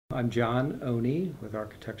I'm John Oney with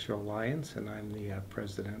Architectural Alliance, and I'm the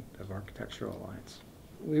president of Architectural Alliance.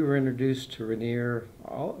 We were introduced to Renier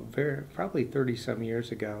probably 30-some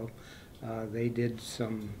years ago. They did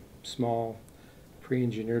some small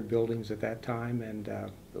pre-engineered buildings at that time,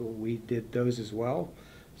 and we did those as well.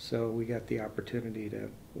 So we got the opportunity to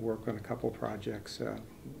work on a couple projects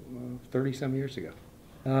 30-some years ago.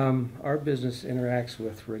 Our business interacts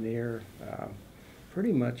with Renier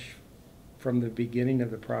pretty much from the beginning of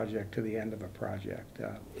the project to the end of a project.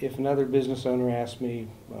 If another business owner asks me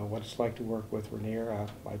what it's like to work with Renier,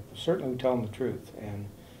 I certainly would tell them the truth, and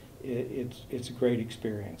it's a great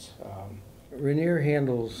experience. Renier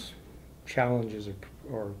handles challenges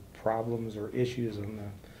or problems or issues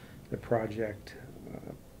on the project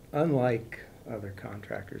unlike other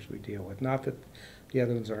contractors we deal with. Not that the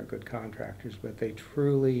other ones aren't good contractors, but they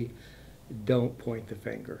truly don't point the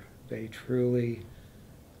finger. They truly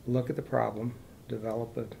look at the problem,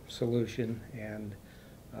 develop a solution, and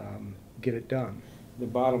get it done. The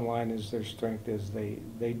bottom line is their strength is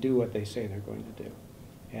they do what they say they're going to do,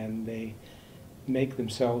 and they make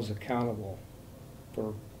themselves accountable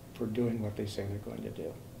for doing what they say they're going to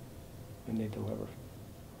do, and they deliver.